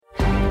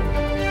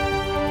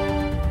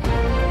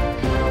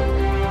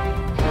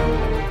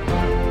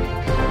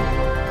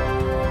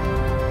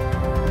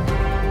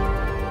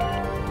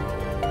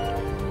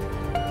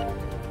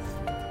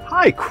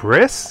Hi,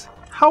 Chris.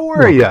 How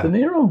are De you?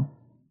 Niro.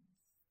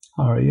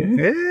 How are you?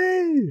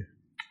 Hey.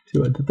 See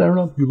what I did there,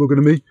 Rob? You looking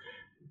at me?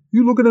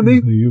 You looking at me?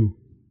 Looking at you.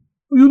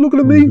 Are you looking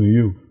at I'm me? looking at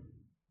you.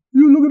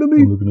 You looking at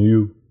me? I'm looking at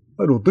you.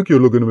 I don't think you're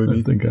looking at I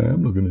me. think I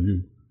am looking at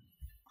you.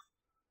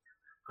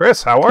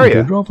 Chris, how are I'm you?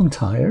 good, Rob. I'm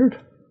tired.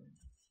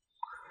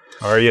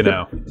 How are you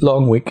now?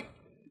 Long week.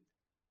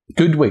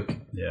 Good week.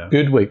 Yeah.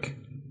 Good week.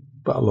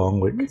 But a long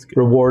week.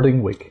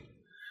 Rewarding week.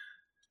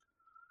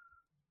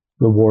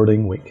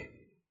 Rewarding week.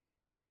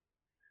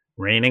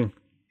 Raining.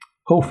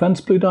 Oh,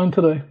 fence blew down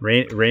today.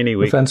 Rainy The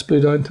week. fence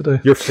blew down today.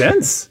 Your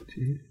fence?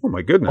 Oh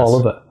my goodness. All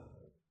of it.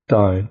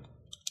 Down.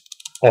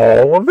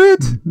 All of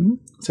it?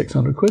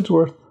 600 quid's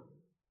worth.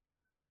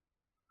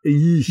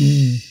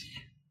 Eesh.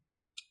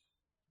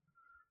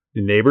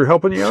 Your neighbor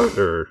helping you out,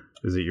 or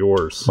is it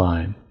yours?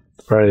 Mine.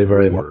 Very,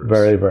 very, Yours.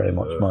 very, very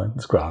much mine.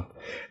 It's grand.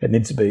 It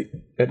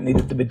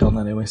needed to be done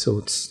anyway, so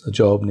it's a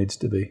job needs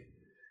to be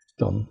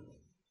done.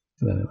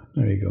 But anyway,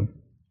 there you go.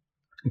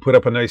 Put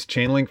up a nice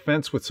chain link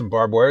fence with some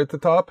barbed wire at the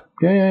top.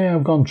 Yeah.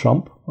 I've gone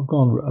Trump. I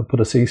put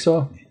a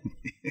seesaw.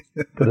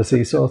 Put a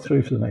seesaw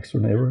through for the next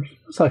door neighbours.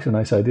 That's actually a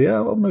nice idea.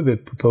 I'll maybe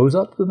propose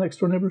that to the next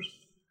door neighbours.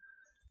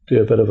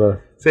 Do a bit of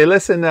a... Say,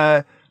 listen,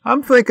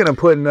 I'm thinking of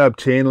putting up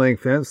chain link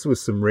fence with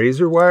some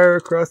razor wire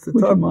across the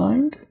Would you top.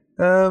 mind?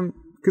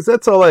 Because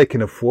that's all I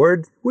can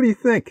afford. What do you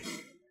think?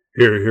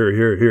 Here.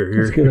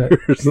 Let's get it.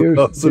 Here's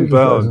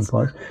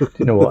 £1,000. Do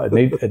you know what?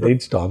 It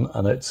needs done,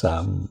 and it's...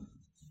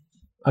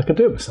 I could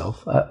do it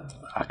myself.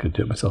 I could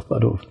do it myself, but I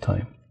don't have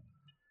time.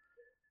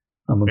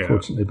 I'm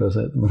unfortunately busy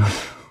at the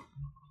minute.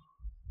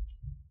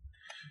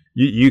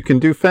 You can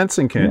do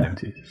fencing, can Yeah, you?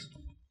 Jesus.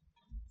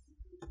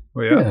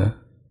 Oh, yeah.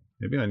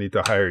 Maybe I need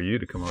to hire you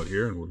to come out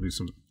here and we'll do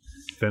some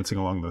fencing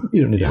along the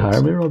You don't need to fields.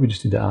 hire me, Rob. You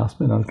just need to ask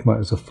me, and I'll come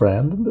out as a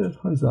friend and do it.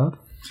 How's that?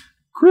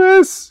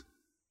 Chris,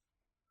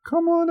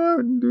 come on out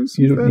and do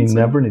some You fencing.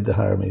 never need to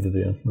hire me to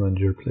do anything around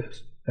your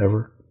place,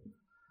 ever.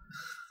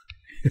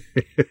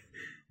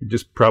 You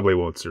just probably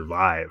won't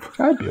survive.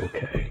 I'd be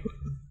okay.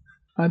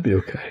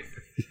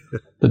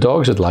 The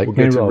dogs would like We'll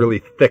me, get you Rob.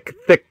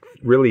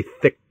 really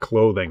thick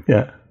clothing.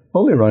 Yeah,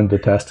 only around the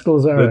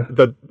testicles there.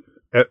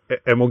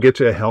 And we'll get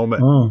you a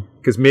helmet.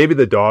 Because maybe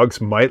the dogs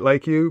might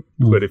like you,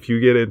 but if you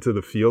get into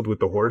the field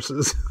with the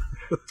horses...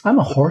 I'm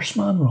a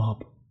horseman,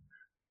 Rob.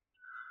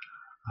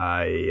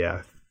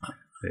 Yeah.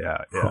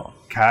 Oh.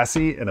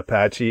 Cassie and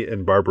Apache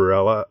and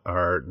Barbarella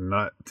are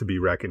not to be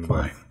reckoned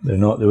with. They're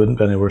not. They wouldn't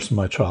be any worse than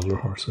my traveller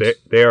horses.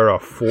 They are a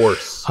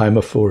force. I'm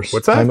a force.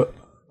 What's that?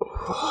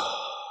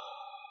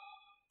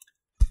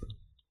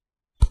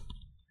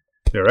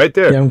 You're right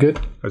there. Yeah, I'm good.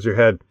 How's your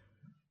head?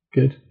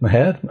 Good. My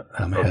head?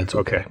 My head's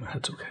okay. okay. My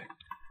head's okay.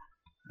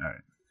 All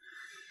right.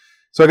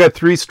 So I got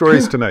 3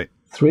 stories tonight.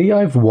 3,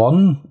 I've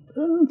won.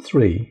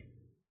 3.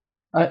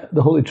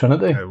 The Holy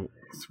Trinity.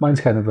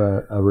 Mine's kind of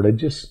a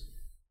religious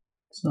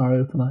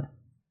scenario tonight.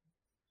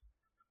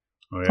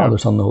 Oh, yeah? Father,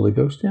 Son, the Holy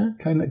Ghost. Yeah,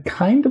 kind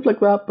of like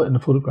that, but in a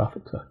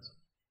photographic sense.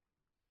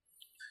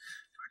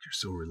 You're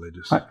so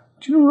religious. Do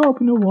you know,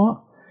 Rob? You know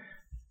what?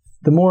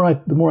 The more I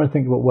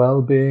think about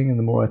well-being, and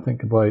the more I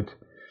think about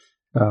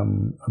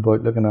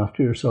looking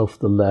after yourself,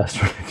 the less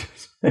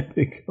religious I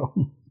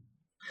become.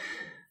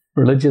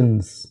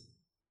 Religions.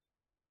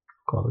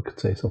 God, I could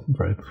say something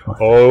very profound.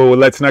 Oh,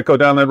 let's not go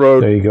down that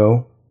road. There you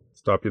go.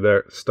 Stop you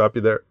there.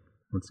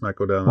 Let's not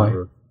go down Why? that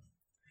road.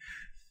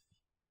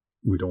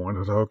 We don't want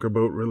to talk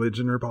about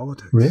religion or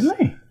politics.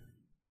 Really?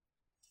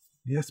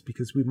 Yes,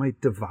 because we might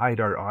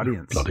divide our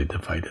audience. Bloody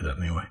divided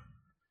anyway.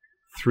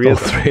 3 of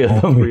them. 3 of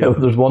them. Three Yeah, of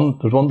them. there's one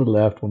to the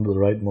left, one to the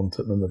right, and one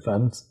sitting on the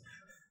fence.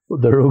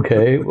 But they're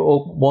okay.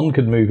 Well, one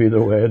could move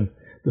either way, and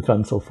the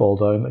fence will fall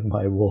down like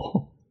my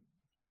wall.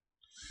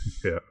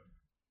 Yeah.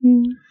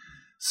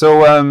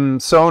 So,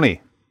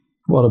 Sony.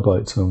 What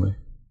about Sony?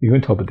 You're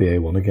going to talk about the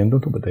A1 again?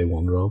 Don't talk about the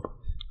A1, Rob.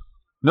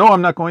 No,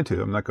 I'm not going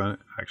to.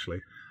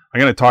 Actually. I'm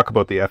going to talk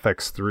about the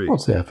FX3.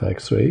 What's the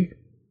FX3?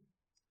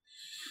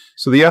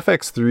 So the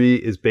FX3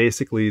 is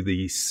basically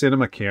the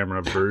cinema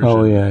camera version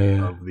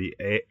of the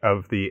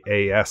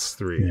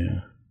AS3.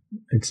 Yeah,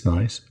 it's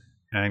nice.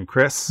 And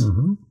Chris,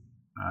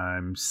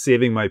 I'm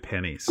saving my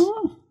pennies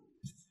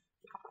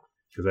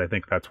because I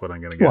think that's what I'm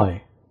going to get.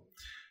 Why?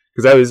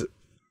 Because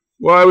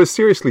I was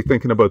seriously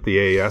thinking about the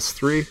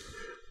AS3,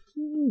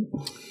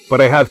 but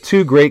I have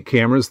 2 great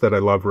cameras that I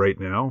love right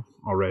now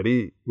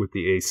already with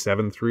the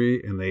A7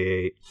 III and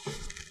the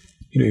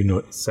A7R3. You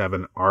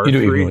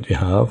don't even know what you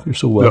have. You're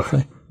so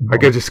wealthy. I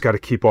just got to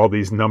keep all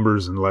these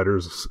numbers and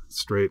letters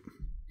straight.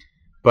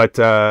 But,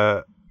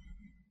 the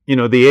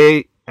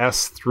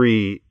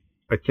AS3,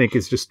 I think,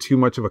 is just too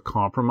much of a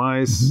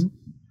compromise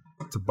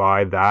to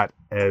buy that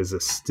as a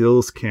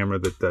stills camera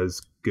that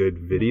does good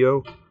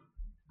video.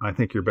 I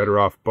think you're better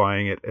off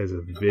buying it as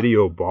a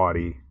video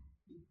body,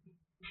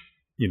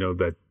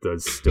 that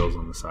does stills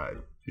on the side.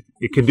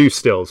 It can do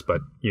stills,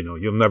 but,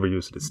 you'll never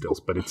use it as stills.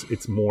 But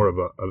it's more of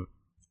a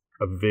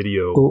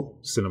video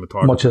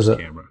cinematography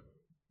camera.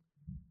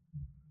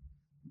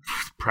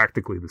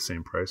 Practically the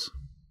same price.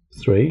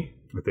 3?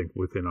 I think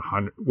within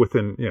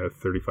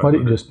 35. Why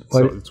don't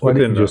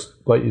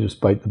you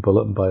just bite the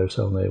bullet and buy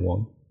yourself an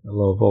A1? I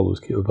love all those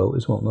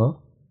capabilities, won't that?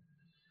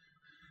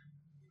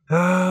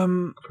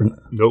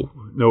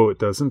 No, it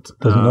doesn't.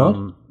 Does it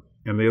not?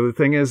 And the other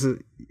thing is,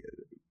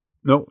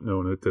 no,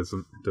 it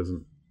doesn't. It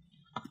doesn't.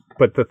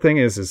 But the thing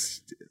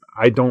is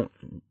I don't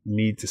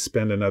need to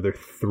spend another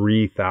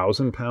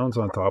 £3,000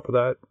 on top of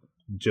that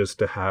just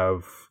to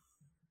have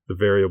the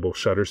variable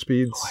shutter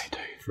speeds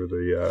for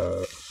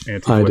the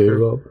anti-flicker. I do,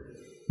 Rob.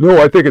 No,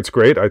 I think it's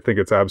great. I think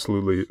it's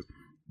absolutely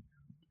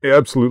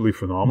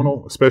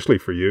phenomenal, especially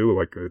for you.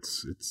 Like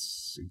it's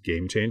a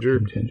game changer.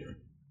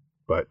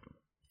 But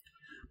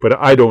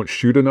I don't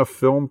shoot enough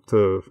film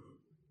to,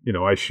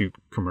 I shoot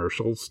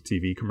commercials,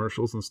 TV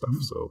commercials and stuff.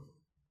 So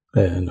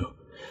yeah, I know.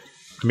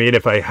 I mean,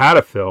 if I had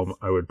a film,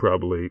 I would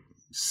probably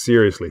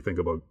seriously think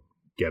about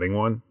getting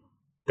one.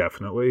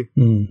 Definitely.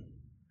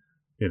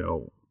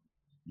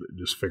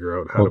 Just figure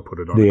out how to put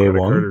it on a credit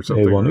card or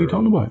something. A1 are you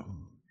talking about?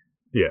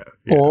 Yeah.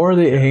 Or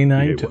the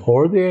A9,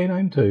 or the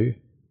A9 too.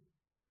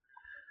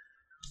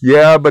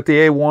 Yeah, but the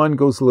A1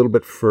 goes a little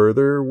bit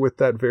further with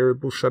that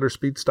variable shutter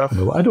speed stuff.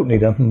 No, I don't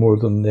need anything more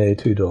than the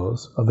A2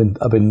 does.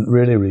 I've been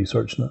really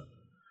researching it.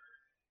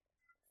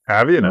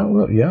 Have you now?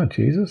 Well, yeah,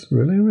 Jesus,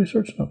 really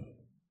researching it.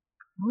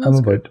 Well, I'm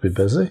about to be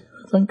busy,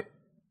 I think.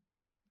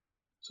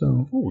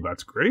 So. Oh,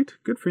 that's great.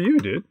 Good for you,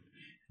 dude.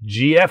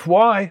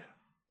 GFY.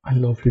 I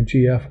love your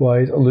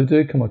GFYs. Although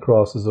they do come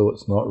across as though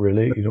it's not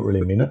really. You don't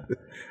really mean it.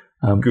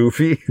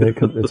 Goofy.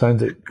 It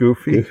sounds like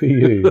goofy. Goofy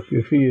you.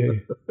 Goofy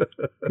you.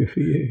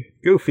 Goofy you.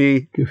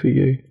 Goofy. Goofy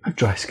you. I have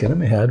dry skin in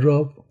my head,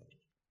 Rob.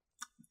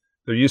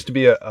 There used to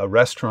be a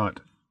restaurant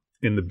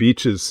in the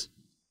Beaches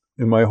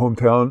in my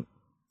hometown,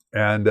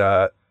 and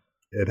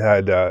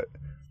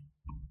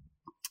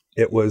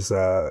it was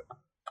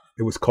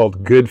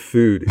called Good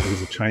Food. It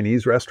was a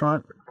Chinese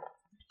restaurant,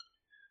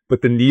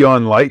 but the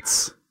neon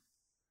lights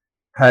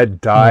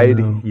had died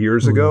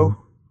years ago.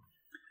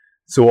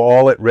 So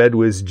all it read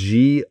was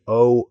GOOF.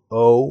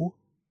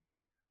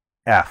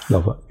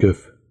 Love it.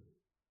 Goof.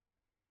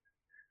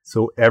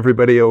 So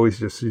everybody always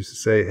just used to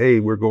say, hey,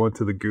 we're going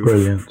to the Goof.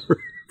 Brilliant.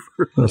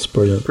 That's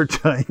brilliant. For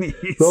Chinese.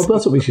 Rob,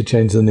 that's what we should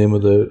change the name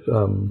of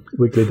the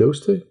weekly dose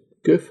to.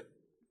 Goof.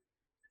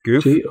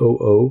 Goof?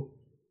 GOOF.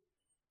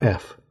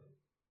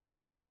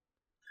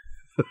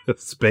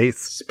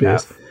 Space.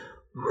 F.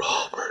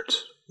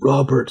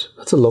 Robert.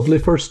 That's a lovely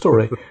first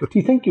story. Do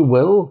you think you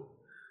will?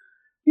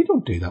 You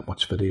don't do that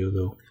much video,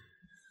 though.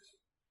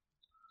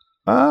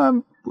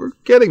 We're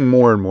getting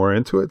more and more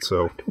into it,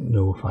 so. I don't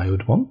know if I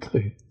would want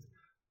to.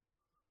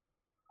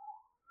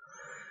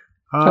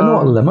 I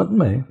know it'll limit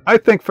me. I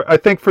think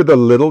for the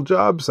little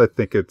jobs, I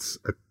think it's,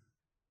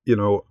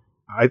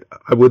 I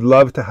would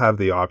love to have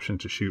the option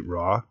to shoot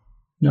raw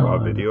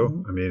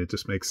video. I mean, it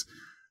just makes,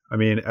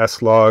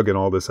 S-Log and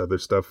all this other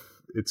stuff,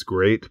 it's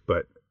great,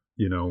 but,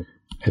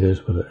 it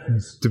is what it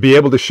is. To be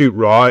able to shoot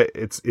raw,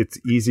 it's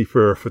easy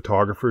for a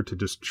photographer to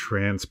just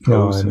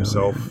transpose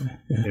himself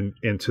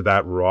into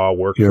that raw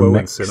workflow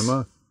in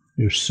cinema.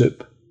 Your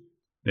soup.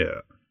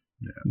 Yeah,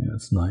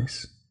 it's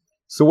nice.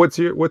 So what's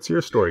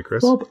your story,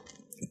 Chris? Well,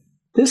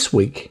 this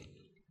week,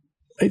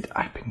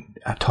 I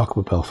talk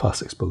about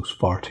Belfast Exposed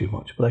far too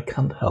much, but I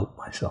can't help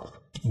myself.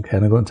 Okay,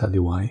 and I'm going to tell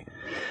you why.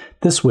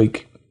 This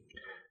week,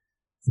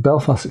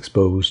 Belfast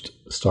Exposed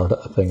started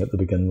a thing at the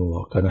beginning of the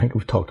lockdown. I think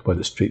we've talked about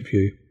it, Street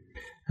View.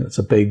 And it's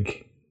a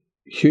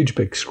huge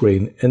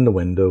screen in the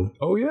window.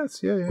 Oh,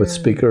 yes. Yeah. With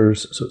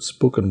speakers, so it's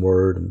spoken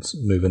word and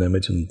moving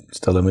image and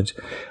still image.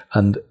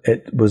 And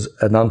it was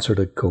an answer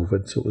to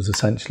COVID. So it was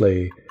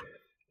essentially,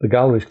 the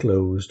gallery's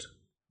closed.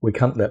 We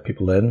can't let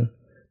people in.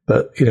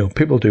 But,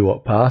 people do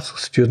walk past.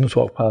 Students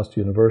walk past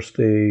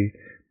university.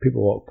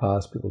 People walk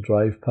past. People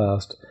drive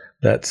past.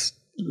 There's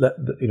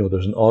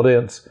an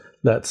audience.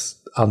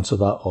 Let's answer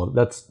that.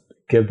 Let's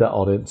give that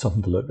audience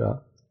something to look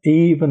at.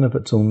 Even if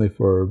it's only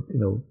for,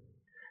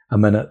 a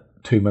minute,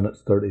 2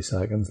 minutes, 30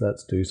 seconds,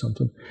 let's do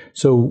something.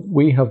 So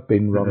we have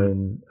been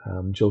running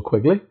Jill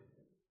Quigley,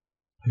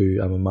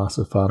 who I'm a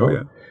massive fan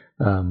of,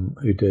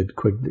 who did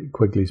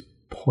Quigley's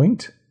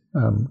Point.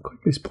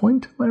 Quigley's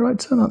Point, am I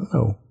right saying that?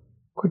 No.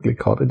 Quigley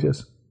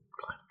Cottages.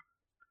 I'm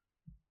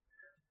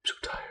so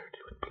tired,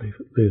 you wouldn't believe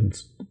it.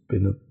 It's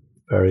been a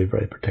very,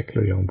 very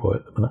particular young boy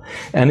at the minute.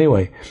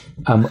 Anyway,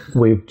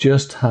 we've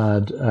just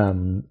had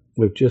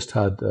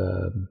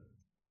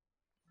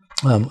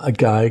a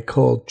guy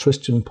called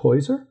Tristan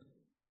Poyser.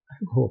 I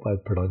hope I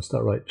pronounced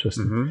that right,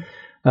 Tristan.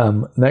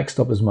 Mm-hmm. Next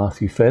up is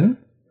Matthew Finn.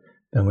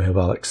 Then we have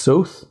Alex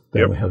Soth.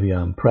 Then we have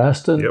Jan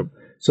Preston. Yep.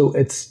 So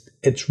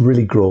it's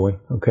really growing.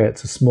 Okay,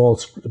 it's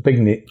a big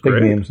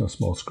names on a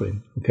small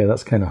screen. Okay,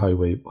 that's kind of how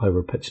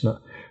we're pitching it.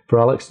 For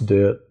Alex to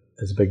do it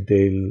is a big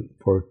deal.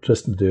 For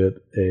Tristan to do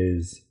it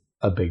is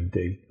a big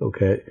deal.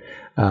 Okay,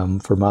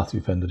 for Matthew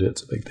Finn to do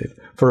it's a big deal.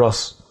 For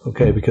us,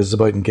 okay, because it's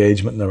about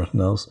engagement and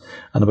everything else,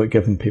 and about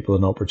giving people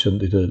an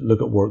opportunity to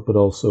look at work, but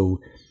also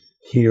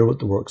hear what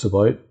the work's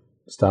about,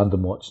 stand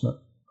and watching it.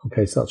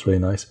 Okay, so that's really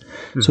nice.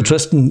 Mm-hmm. So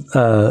Tristan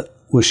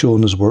was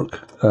showing his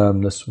work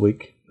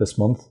this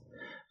month.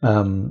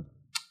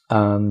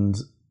 And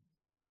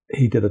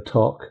he did a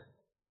talk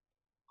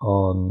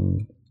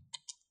on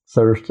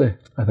Thursday,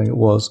 I think it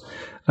was,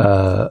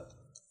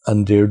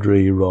 and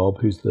Deirdre Robb,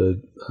 who's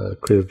the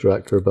creative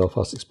director of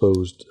Belfast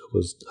Exposed,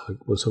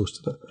 was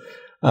hosting it,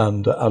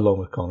 and along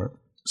with Connor.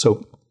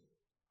 So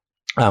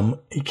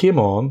he came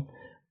on,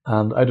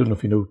 and I don't know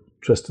if you know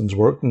Tristan's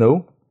work.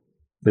 No,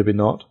 maybe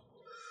not.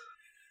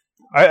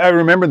 I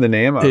remember the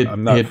name.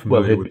 I'm not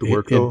familiar with the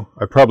work, though.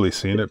 I've probably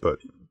seen it, but...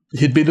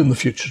 He'd been in the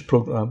Futures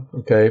programme,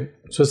 okay?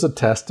 So it's a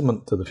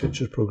testament to the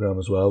Futures programme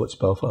as well, which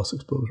Belfast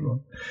Exposed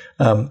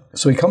run.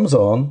 So he comes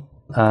on,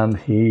 and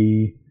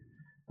he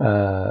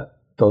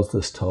does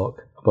this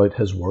talk about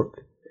his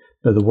work.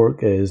 Now, the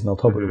work is, and I'll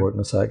talk about the work in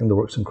a second, the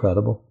work's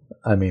incredible.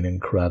 I mean,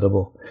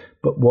 incredible.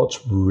 But what's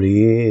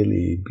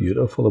really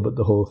beautiful about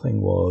the whole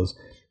thing was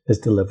his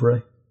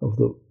delivery of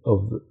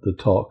the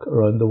talk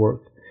around the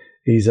work.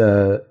 He's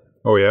a...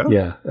 Oh, yeah?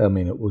 Yeah. I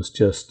mean, it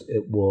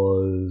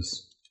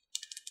was...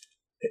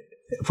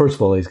 First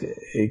of all, he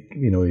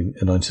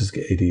announces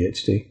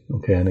ADHD,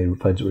 okay, and he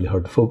finds it really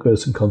hard to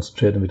focus and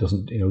concentrate, and if he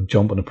doesn't,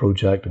 jump on a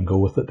project and go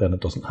with it, then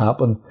it doesn't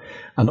happen.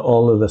 And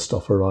all of this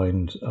stuff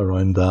around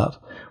that,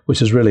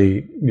 which is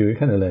really, you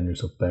kind of lend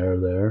yourself bare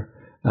there.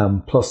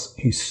 Plus,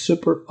 he's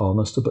super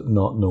honest about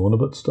not knowing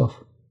about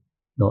stuff,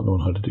 not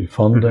knowing how to do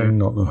funding,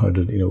 not knowing how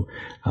to,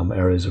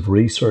 areas of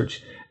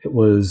research. It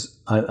was,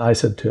 I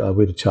said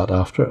we had a chat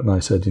after it, and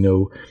I said,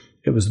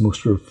 it was the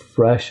most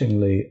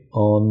refreshingly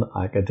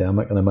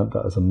unacademic, and I meant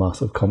that as a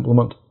massive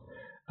compliment.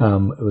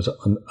 It was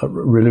a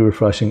really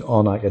refreshing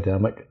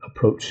unacademic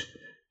approach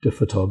to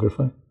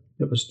photography.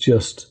 It was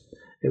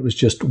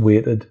just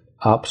weighted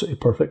absolutely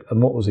perfect.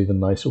 And what was even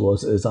nicer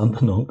was his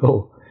aunt and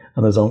uncle,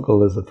 and his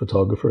uncle is the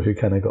photographer who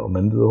kind of got him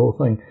into the whole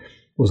thing,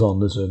 was on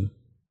the Zoom.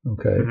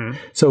 Okay,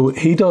 so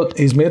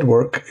he's made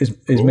work.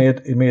 He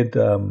made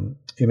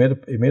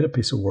a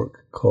piece of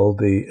work called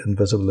The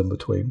Invisible In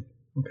Between.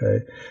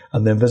 Okay,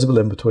 and The Invisible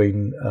In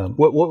Between.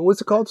 What was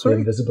it called? Sorry,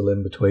 The Invisible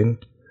In Between.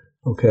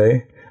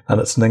 Okay,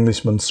 and it's an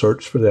Englishman's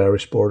search for the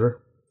Irish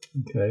border.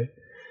 Okay,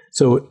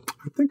 so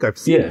I think I've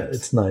seen it. Yeah,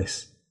 it's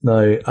nice.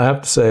 Now I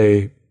have to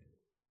say,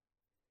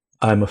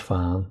 I'm a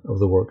fan of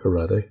the work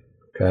already.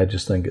 Okay, I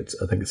think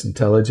it's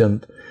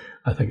intelligent.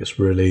 I think it's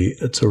a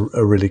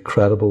really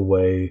credible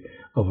way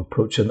of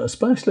approaching,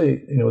 especially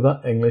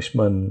that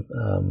Englishman.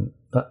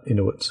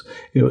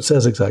 It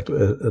says exactly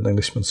an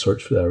Englishman's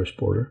search for the Irish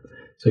border.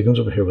 So he comes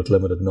over here with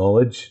limited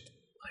knowledge,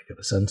 I get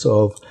a sense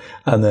of,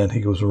 and then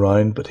he goes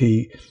around, but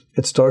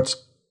it starts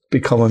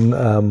becoming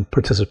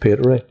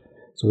participatory.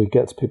 So he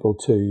gets people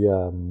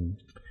to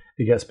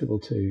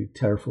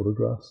tear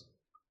photographs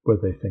where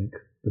they think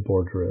the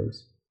border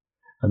is,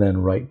 and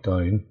then write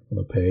down on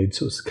a page.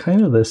 So it's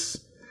kind of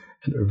this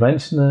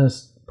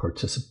interventionist,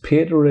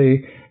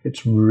 participatory.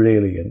 It's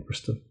really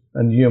interesting.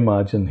 And you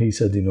imagine, he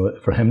said,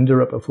 for him to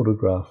rip a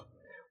photograph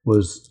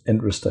was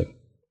interesting.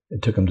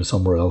 It took him to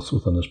somewhere else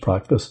within his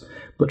practice.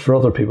 But for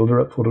other people to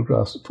rip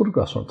photographs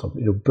aren't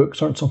something,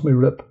 books aren't something we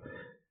rip.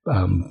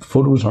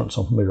 Photos aren't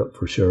something we rip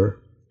for sure.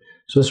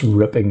 So this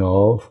ripping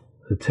of,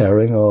 the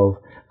tearing of,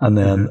 and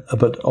then,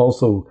 but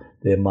also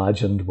the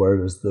imagined,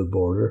 where is the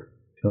border?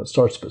 It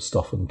starts to put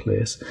stuff in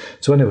place.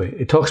 So anyway,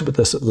 he talks about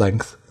this at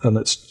length, and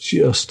it's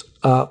just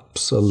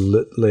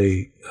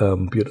absolutely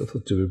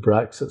beautiful. To do with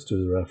Brexit, to do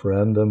with the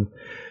referendum.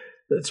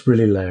 It's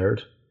really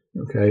layered.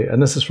 Okay,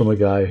 and this is from a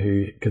guy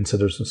who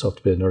considers himself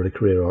to be an early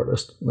career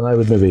artist, and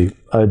I'd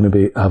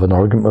maybe have an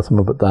argument with him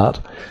about that.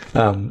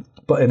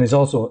 And he's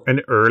also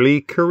an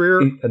early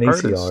career an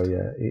artist?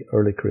 ECR,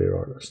 early career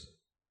artist,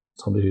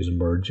 somebody who's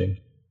emerging.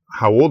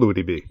 How old would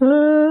he be? I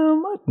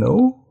don't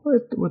know. I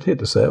would hate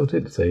to say he's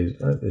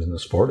in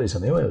his 40s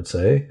anyway. I'd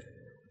say.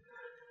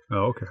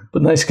 Oh, okay.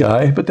 But nice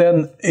guy. But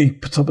then he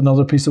puts up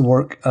another piece of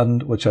work,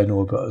 and which I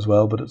know about as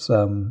well. But it's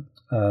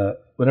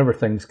whenever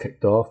things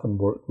kicked off and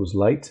work was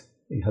light,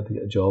 he had to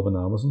get a job in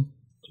Amazon.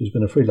 So he's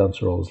been a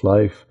freelancer all his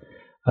life.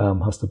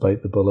 Has to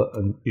bite the bullet.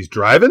 And he's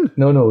driving?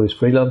 No, he's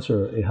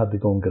freelancer. He had to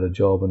go and get a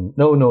job. And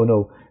no.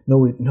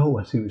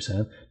 I see what you're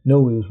saying.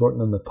 No, he was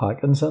working in the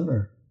packing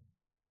centre.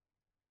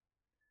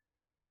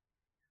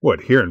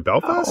 What, here in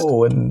Belfast?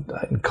 Oh, in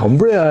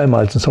Cumbria, I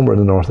imagine, somewhere in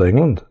the north of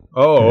England.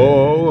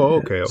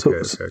 Okay.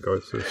 Sorry.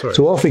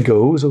 So off he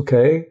goes.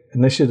 Okay,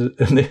 initiated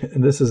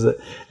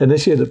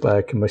by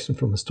a commission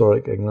from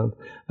Historic England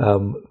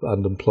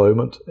and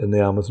employment in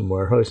the Amazon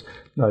warehouse.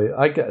 Now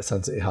I get a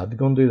sense that he had to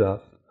go and do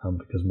that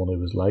because money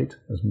was light.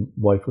 His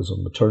wife was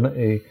on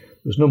maternity.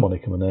 There was no money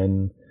coming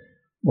in.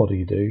 What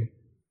do?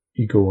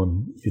 You go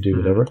and you do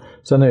whatever.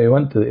 So now he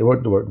went to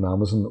work in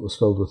Amazon that was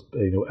filled with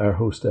air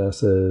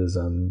hostesses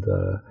and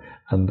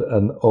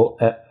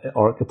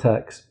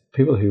architects,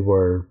 people who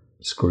were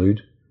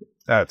screwed.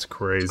 That's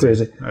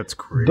crazy. That's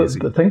crazy.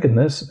 But think of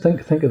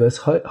this.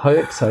 How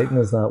exciting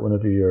is that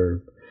whenever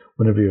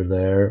you're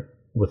there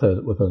with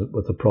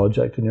a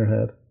project in your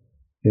head?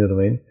 You know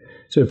what I mean?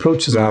 So he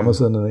approaches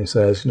Amazon and he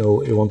says, he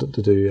wanted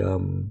to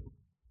do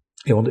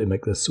He wanted to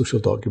make this social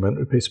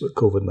documentary piece about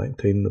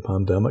COVID-19, the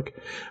pandemic,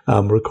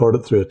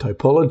 recorded through a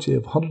typology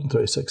of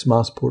 136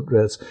 mass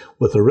portraits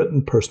with the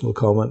written personal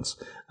comments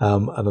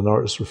and an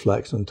artist's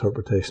reflection and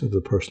interpretation of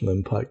the personal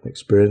impact and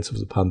experience of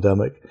the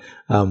pandemic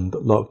that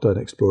Lockdown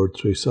explored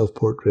through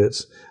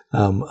self-portraits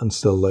and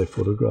still life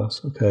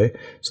photographs. Okay,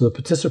 so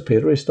the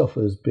participatory stuff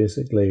is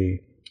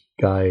basically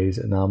guys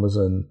in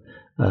Amazon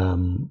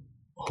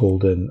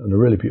holding, and a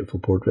really beautiful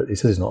portrait. He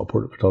says he's not a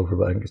portrait photographer,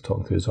 but I think he's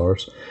talking to his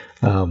arse.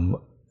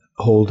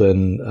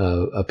 Holding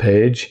a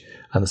page,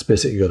 and it's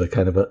basically got a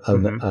kind of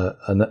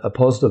a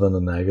positive and a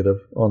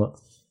negative on it,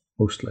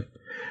 mostly.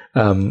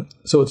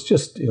 So it's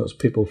just, it's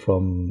people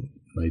from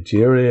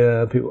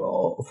Nigeria,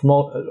 people from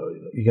all,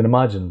 you can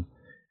imagine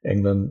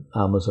England,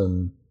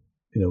 Amazon,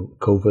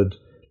 COVID,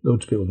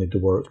 loads of people need to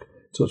work,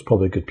 so it's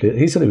probably a good place.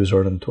 He said he was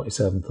earning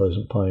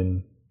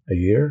 £27,000 a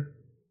year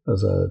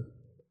as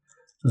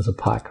a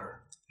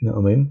packer, you know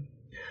what I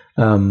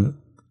mean?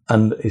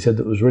 And he said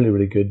that it was really,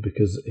 really good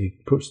because he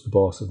approached the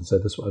boss and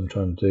said, "This is what I'm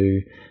trying to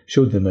do,"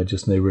 showed them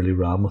images, and they really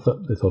ran with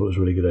it. They thought it was a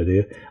really good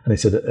idea. And he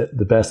said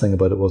the best thing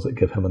about it was it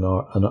gave him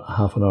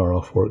half an hour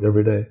off work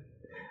every day.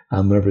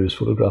 And whenever he was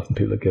photographing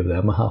people, it gave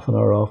them a half an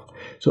hour off.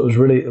 So it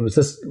was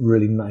this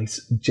really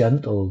nice,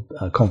 gentle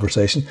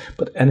conversation.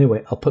 But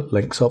anyway, I'll put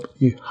links up.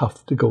 You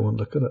have to go and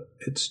look at it.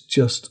 It's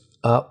just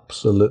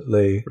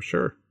absolutely for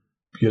sure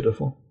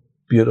beautiful.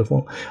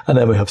 Beautiful. And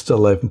then we have still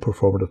life and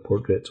performative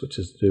portraits, which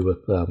is to do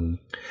with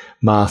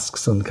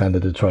masks and kind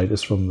of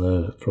detritus from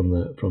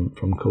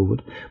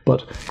COVID.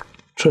 But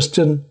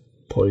Tristan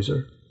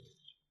Poyser,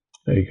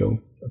 there you go.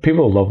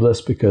 People will love this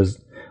because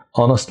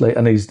honestly,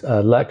 and he's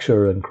a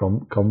lecturer in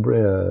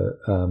Cumbria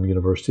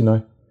University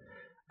now.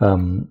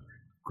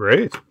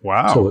 Great!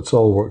 Wow. So it's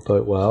all worked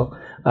out well.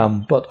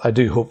 But I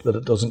do hope that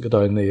it doesn't go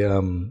down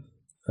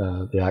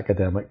the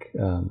academic.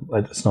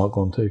 It's not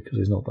going to, because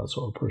he's not that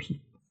sort of person.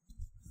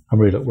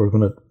 We're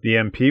going to the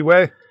MP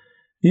way.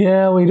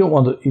 Yeah, we don't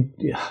want to.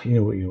 You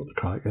know what the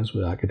crack is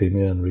with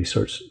academia and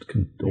research.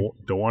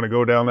 Don't want to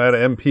go down that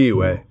MP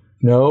way.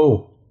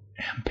 No,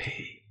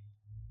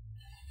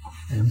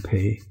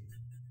 MP.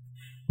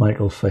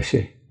 Michael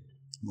Fishy.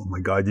 Oh my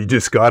God! You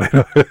just got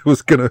it. It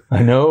was gonna.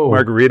 I know.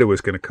 Margarita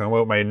was gonna come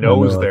out my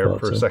nose there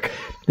for a second.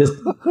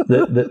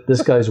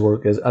 This guy's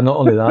work is, and not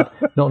only that,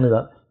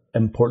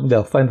 important.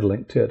 I'll find a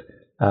link to it.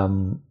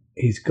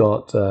 He's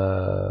got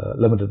a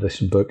limited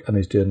edition book, and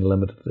he's doing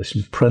limited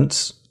edition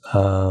prints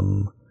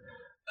of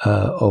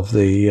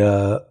the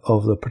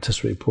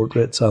participatory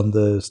portraits and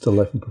the still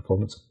life and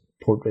performance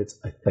portraits,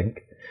 I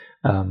think,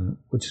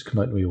 which has come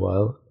out in a wee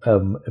while.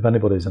 If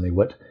anybody's any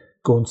wit,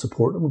 go and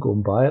support them. Go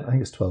and buy it. I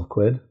think it's £12.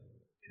 You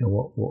know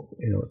what?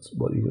 It's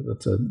what you.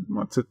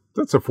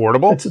 That's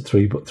affordable. It's a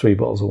three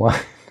bottles of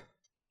wine.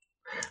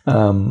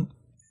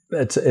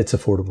 It's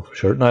affordable for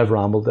sure. Now I've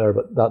rambled there,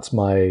 but that's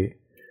my.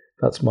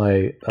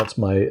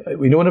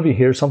 Whenever you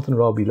hear something,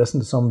 Rob, you listen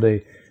to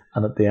somebody,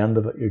 and at the end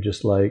of it, you're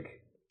just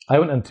like, I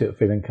went into it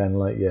feeling kind of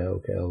like, yeah,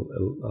 okay, I'll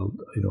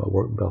I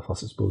work in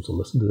Belfast, I suppose I'll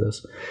listen to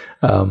this,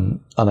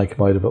 and I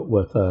come out of it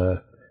with,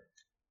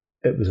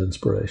 it was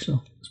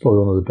inspirational. It's probably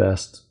one of the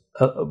best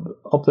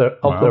up there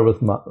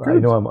with I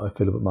know how I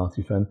feel about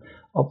Matthew Finn.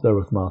 Up there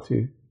with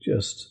Matthew,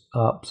 just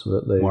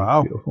absolutely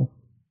beautiful.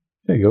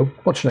 There you go.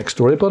 What's your next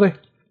story, buddy?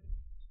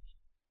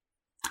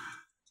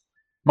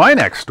 My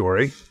next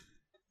story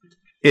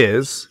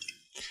is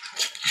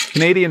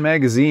Canadian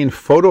magazine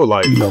Photo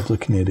Life. Love the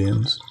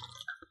Canadians.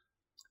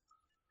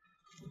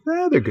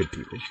 They're good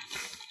people.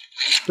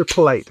 They're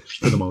polite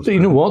for the most part. You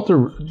know what?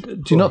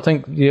 Do you not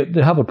think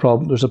they have a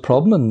problem? There's a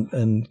problem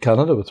in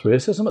Canada with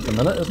racism at the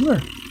minute, isn't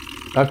there?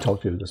 I've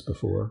talked to you about this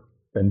before.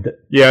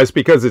 Yeah, it's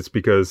because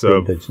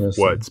of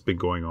what's been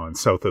going on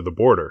south of the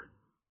border.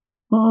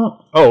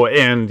 Oh,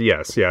 and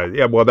yes,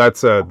 yeah. Well,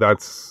 that's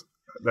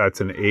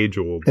an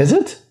age-old. Is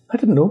it? I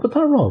didn't know about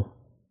that, Rob.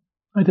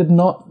 I did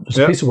not. It's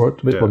a piece of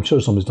work. Well, I'm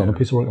sure somebody's done a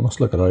piece of work. I must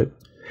look it out.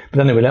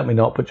 But anyway, let me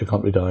not put your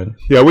country down.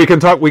 Yeah, we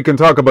can talk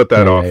about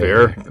that off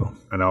air,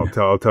 and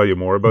I'll tell you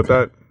more about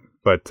that.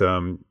 But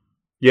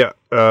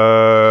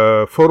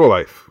Photo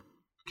Life,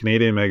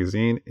 Canadian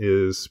magazine,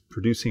 is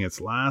producing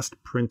its last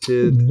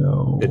printed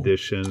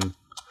edition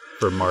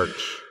for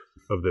March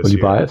of this year. Will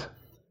you buy it?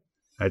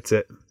 That's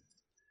it.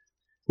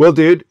 Well,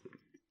 dude,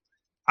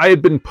 I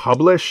had been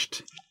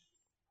published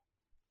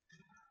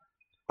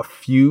a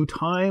few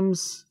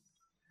times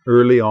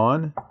early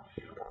on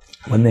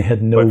when they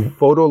had no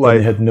Photo Life. When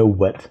they had no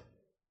wit.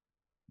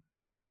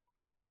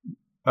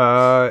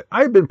 I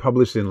had been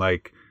published in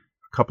like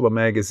a couple of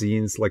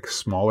magazines, like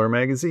smaller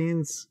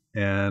magazines,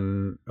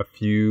 and a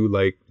few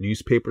like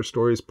newspaper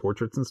stories,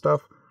 portraits and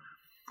stuff.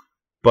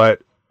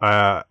 But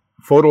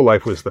Photo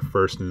Life was the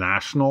first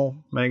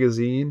national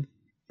magazine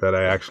that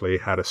I actually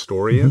had a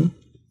story in.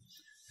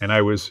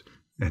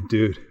 And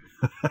dude,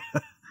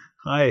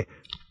 I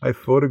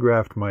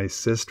photographed my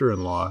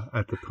sister-in-law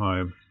at the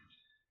time,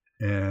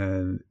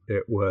 and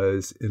it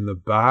was in the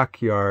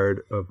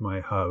backyard of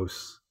my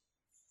house,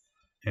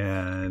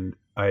 and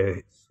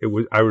I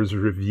was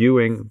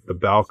reviewing the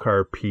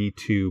Balcar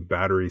P2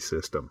 battery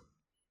system,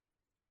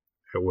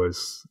 it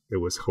was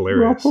Rob,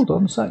 hilarious. hold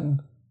on a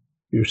second.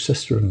 Your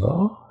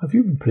sister-in-law, have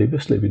you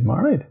previously been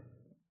married?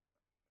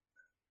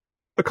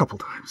 A couple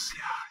times,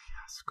 yeah,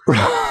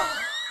 yes.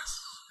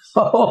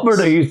 Oh,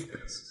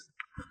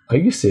 are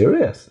you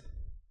serious?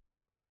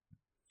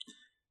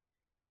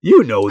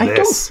 You know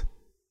this.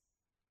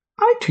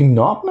 I do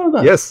not know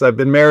that. Yes, I've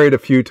been married a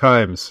few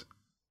times.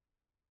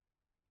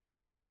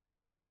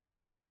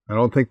 I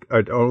don't think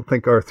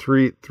our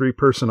three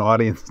person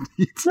audience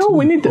needs. No,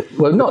 we need to.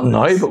 Well, not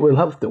now, but we'll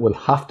have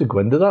to go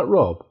into that,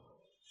 Rob.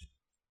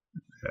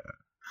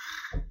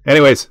 Yeah.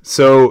 Anyways,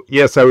 so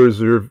yes, I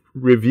was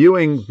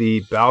reviewing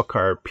the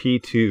Balcar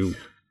P2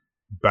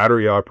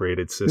 battery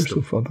operated system,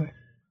 You're so funny.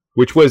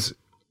 which was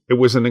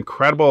an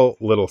incredible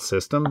little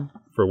system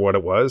for what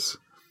it was.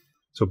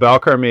 So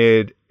Balcar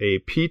made a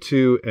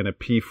P2 and a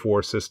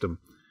P4 system,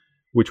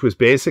 which was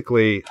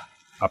basically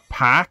a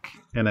pack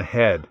and a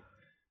head.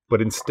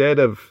 But instead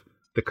of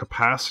the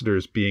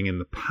capacitors being in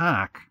the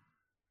pack,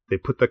 they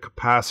put the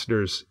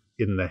capacitors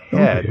in the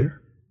head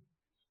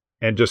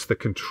and just the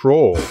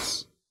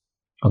controls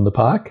on the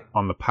pack.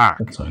 On the pack.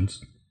 That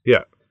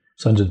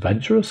sounds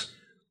adventurous.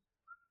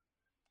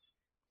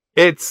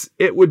 It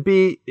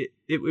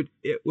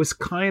was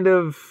kind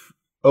of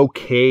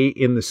okay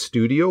in the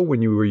studio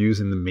when you were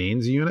using the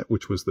mains unit,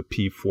 which was the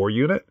P4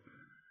 unit,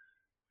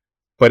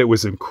 but it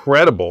was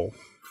incredible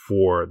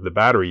for the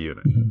battery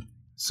unit. Mm-hmm.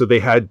 So they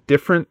had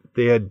different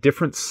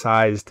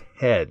sized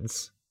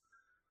heads.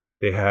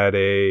 They had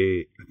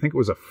I think it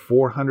was a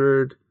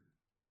 300,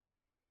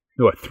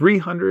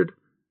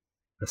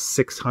 a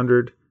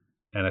 600,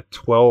 and a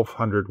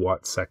 1200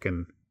 watt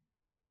second.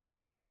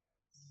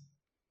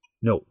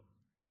 No,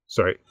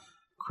 sorry,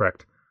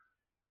 correct.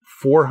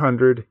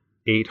 400,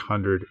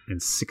 800,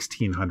 and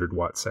 1600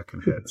 watt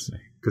second heads,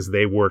 because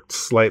they worked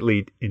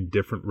slightly in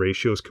different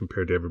ratios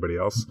compared to everybody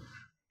else.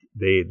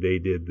 They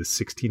did the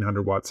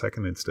 1600 watt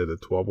second instead of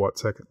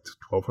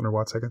 1200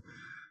 watt second.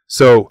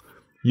 So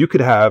you could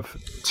have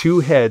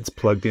two heads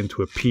plugged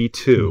into a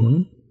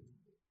P2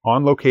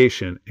 on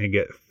location and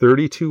get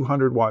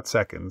 3200 watt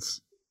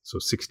seconds, so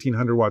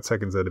 1600 watt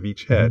seconds out of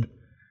each head,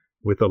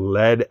 with a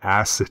lead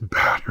acid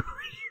battery.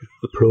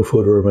 Pro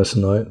Photo are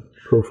missing out.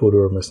 Pro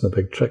Photo are missing a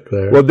big trick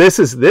there. Well, this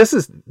is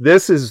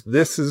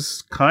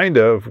kind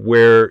of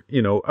where,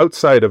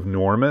 outside of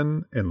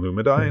Norman and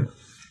Lumidyne,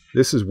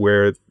 this is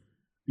where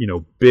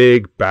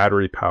big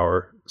battery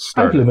power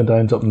started. I have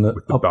Lumidynes up in the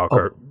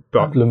Balcar.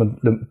 I have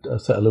a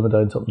set of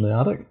Lumidynes up in the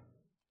attic.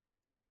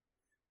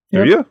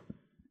 Do you?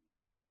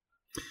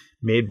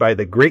 Made by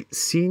the great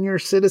senior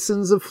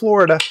citizens of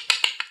Florida.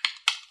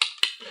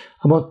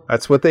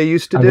 That's what they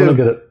used to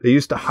do. They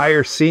used to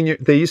hire senior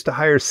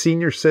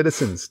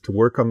citizens to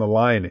work on the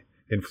line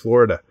in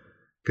Florida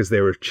because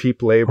they were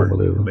cheap labor.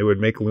 And they would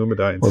make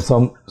Lumidynes.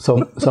 Well,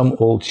 some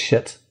old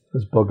shit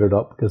is buggered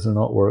up because they're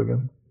not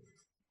working.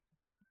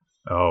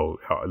 Oh,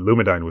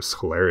 Lumidyne was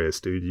hilarious,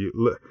 dude.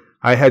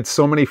 I had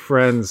so many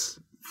friends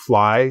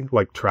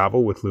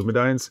travel with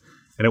Lumidynes,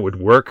 and it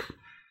would work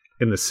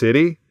in the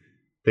city.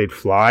 They'd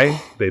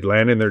fly, they'd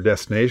land in their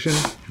destination,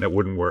 and it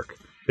wouldn't work.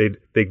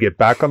 They'd get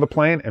back on the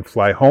plane and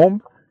fly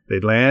home.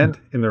 They'd land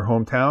in their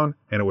hometown,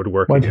 and it would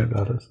work again.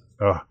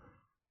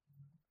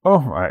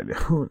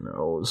 Who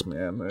knows,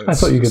 man? I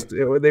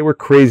thought they were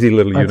crazy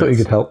little units. I thought you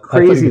could help.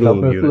 Crazy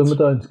little with units.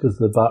 Lumidynes because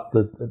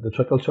the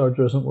trickle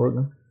charger isn't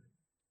working.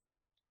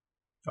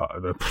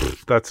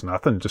 That's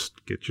nothing.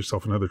 Just get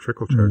yourself another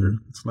trickle charger.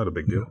 It's not a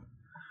big deal.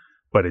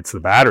 But it's the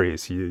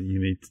batteries. You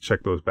need to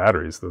check those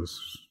batteries.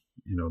 Those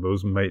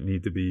might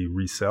need to be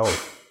resold.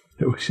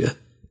 Oh shit!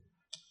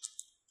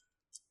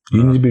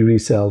 You need to be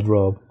resold,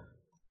 Rob.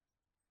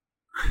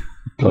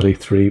 Bloody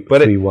three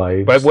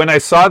wives. But when I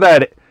saw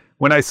that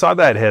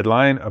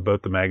headline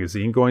about the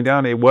magazine going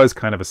down, it was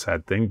kind of a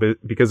sad thing, but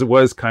because it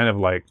was kind of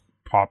like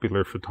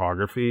popular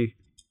photography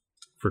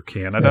for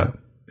Canada.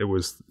 Yeah. It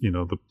was,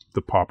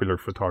 the popular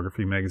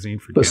photography magazine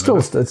for Canada.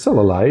 But it's still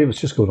alive.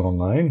 It's just going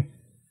online.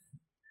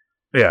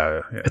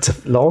 Yeah.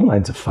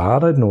 Online's a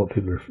fad. I know what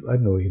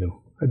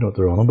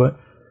they're on about.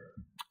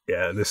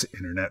 Yeah, this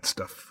internet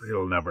stuff,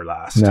 it'll never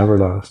last. Never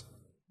last.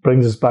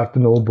 Brings us back to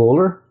Noel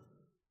Bowler.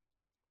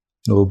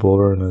 Noel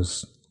Bowler and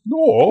his...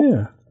 No.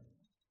 Yeah.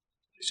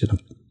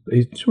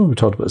 We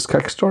talked about his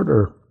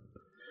Kickstarter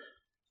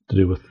to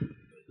do with the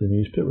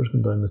newspapers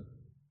going down the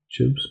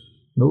tubes.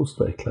 Noel's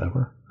very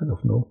clever. I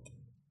love Noel.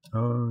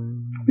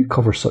 We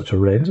cover such a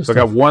range of stuff. I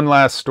got one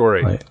last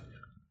story. Right.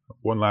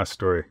 One last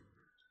story.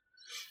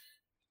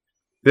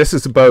 This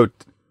is about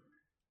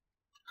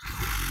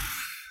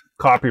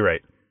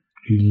copyright.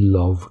 You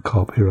love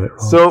copyright,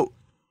 Rob. So,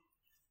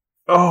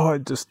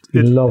 it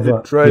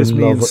drives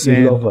me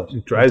insane.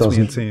 It drives me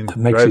insane.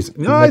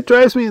 It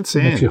drives me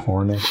insane. It makes you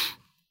horny.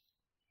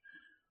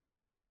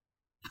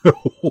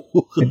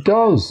 It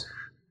does.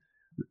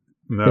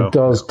 No. It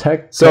does.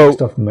 Tech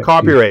stuff makes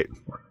copyright.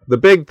 The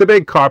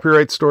big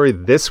copyright story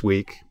this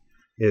week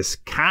is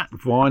Kat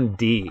Von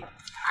D,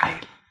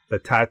 the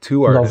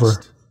tattoo artist. Love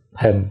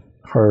her. Him.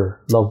 Her.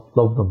 Love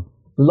them.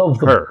 Love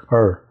them.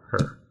 Her.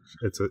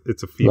 It's a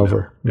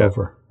female. Love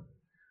her.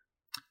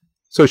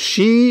 So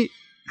she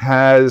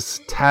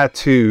has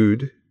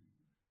tattooed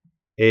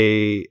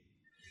a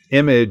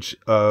image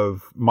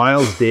of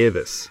Miles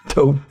Davis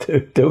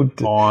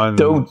Don't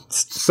on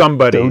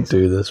somebody. Don't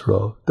do this,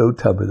 Rob. Don't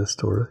tell me this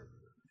story.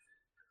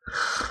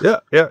 Yeah.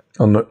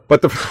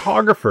 But the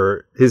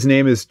photographer, his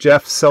name is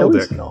Jeff Sedlik. No,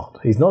 he's not.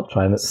 He's not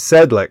trying to.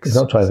 Sedlik. He's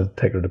not trying to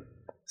take her to.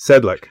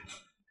 Sedlik.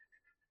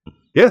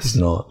 Yes. He's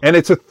not. And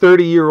it's a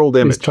 30-year-old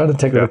image. He's trying to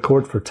take her to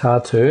court for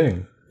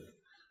tattooing.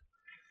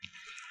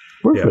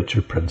 Where's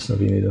Richard Princeton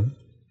if you need him?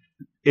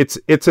 It's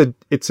a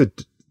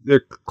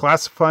they're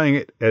classifying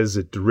it as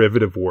a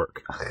derivative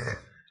work.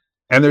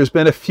 And there's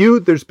been a few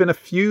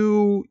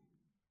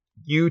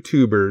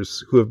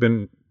YouTubers who have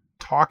been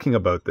talking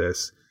about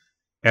this,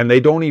 and they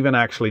don't even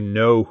actually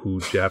know who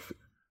Jeff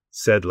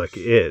Sedlik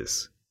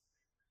is.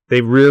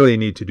 They really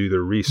need to do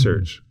their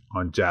research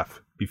on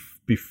Jeff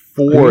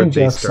before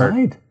they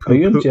start. Are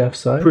you on Jeff's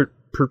side?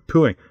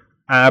 Poo-pooing.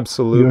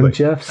 Absolutely. You're on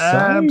Jeff's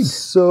side.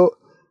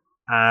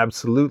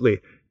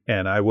 Absolutely.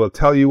 And I will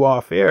tell you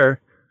off air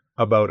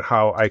about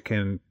how I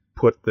can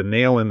put the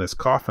nail in this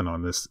coffin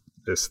on this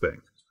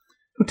thing.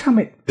 Well, tell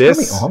me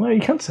on. You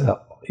can't say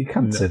that. You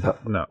can't say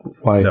that. No.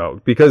 Why?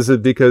 No, because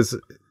it's, put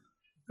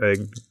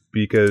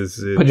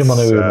your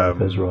money where your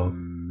mouth is, Rob.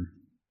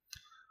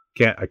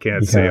 I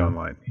can't say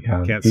online.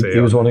 You can't say. He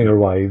was one of your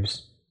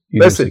wives.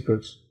 Listen,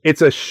 secrets.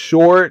 It's a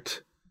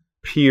short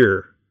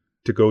pier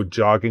to go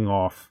jogging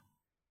off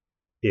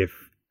if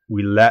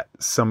we let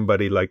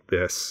somebody like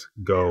this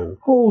go.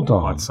 Hold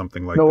on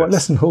something like this. No,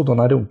 listen, hold on.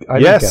 I don't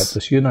get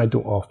this. You and I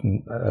don't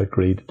often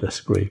agree to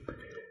disagree.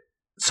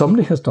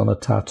 Somebody has done a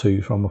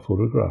tattoo from a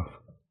photograph.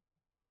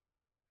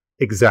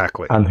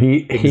 Exactly. And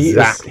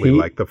exactly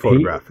like the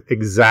photograph.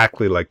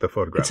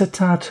 It's a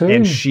tattoo.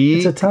 And she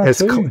it's a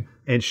tattoo.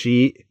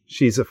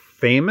 She's a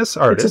famous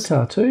artist. It's a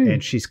tattoo.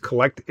 And she's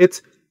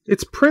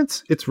it's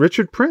Prince. It's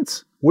Richard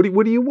Prince. What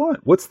do you want?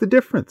 What's the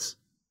difference?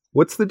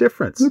 What is the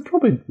difference?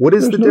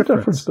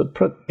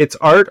 It's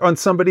art on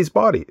somebody's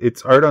body.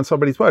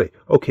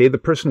 Okay, the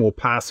person will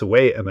pass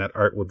away and that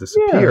art will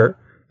disappear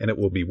and it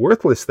will be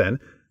worthless then.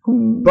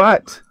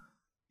 But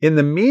in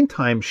the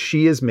meantime,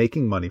 she is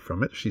making money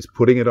from it. She's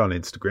putting it on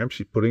Instagram.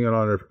 She's putting it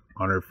on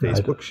her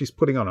Facebook. She's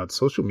putting it on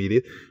social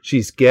media.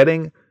 She's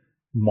getting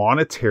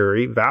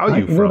monetary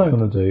value from it. You know what I'm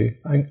going to do?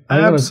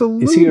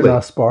 Absolutely. You see your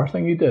last Spar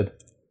thing you did?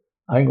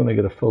 I'm going to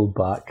get a full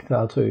back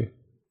tattoo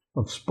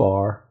of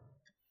Spar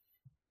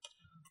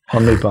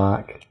on my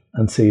back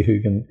and see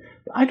who can.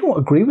 I don't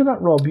agree with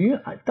that, Rob.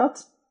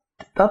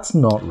 That's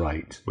not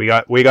right. We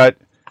got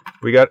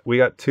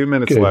 2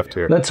 minutes left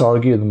here. Let's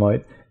argue them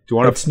out.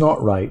 It's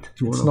not right.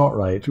 It's not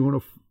right.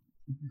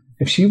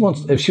 If she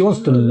wants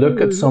to look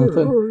at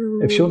something,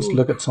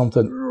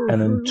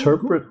 and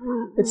interpret,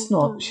 it's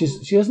not. She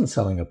isn't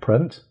selling a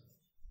print.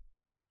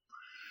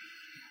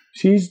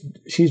 She's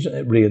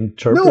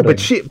reinterpreting. No,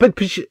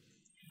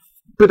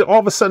 but all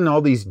of a sudden,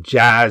 all these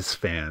jazz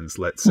fans,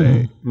 let's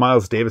say,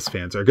 Miles Davis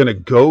fans, are going to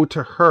go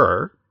to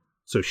her.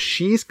 So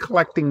she's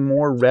collecting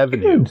more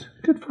revenue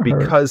Good for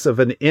because of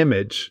an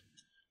image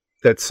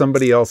that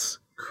somebody else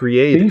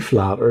created. Be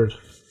flattered.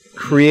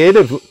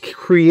 Creatively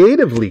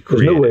created.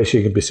 There's no way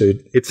she can be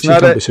sued. She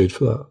can't be sued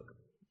for that.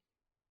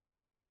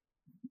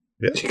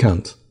 Yeah. She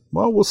can't.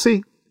 Well, we'll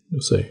see.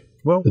 We'll see.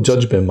 Well, the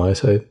judge will be on my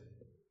side.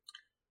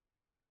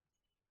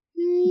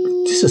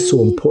 This is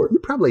so important.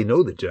 You probably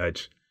know the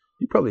judge.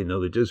 You probably know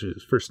the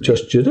judge's first name.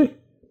 Just Judy?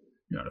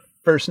 You're on a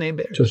first name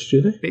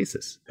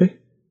basis. Hey.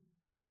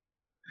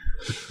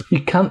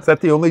 You can't. Is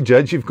that the only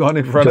judge you've gone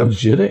in front of?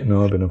 Judge Judy?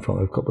 No, I've been in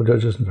front of a couple of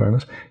judges, in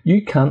fairness.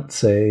 You can't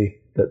say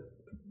that.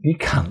 You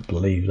can't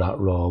believe that,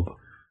 Rob.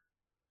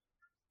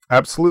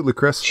 Absolutely,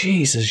 Chris.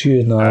 Jesus,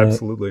 you and I.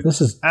 Absolutely. This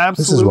is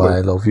why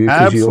I love you,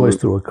 because you always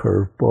throw a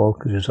curveball,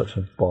 because you're such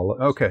a bollocks.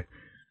 Okay.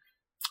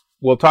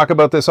 We'll talk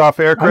about this off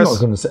air, Chris. I'm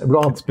not going to say,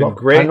 Rob, it's been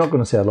great. I'm not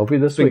going to say I love you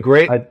this week.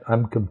 Great.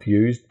 I'm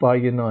confused by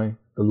you now.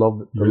 The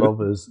love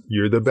is.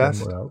 You're the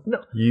best. No,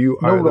 you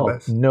are the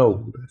best.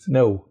 No.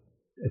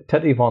 If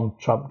Teddy Von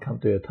Trump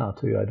can't do a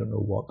tattoo, I don't know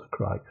what the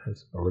crack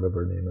is, or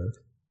whatever her name is.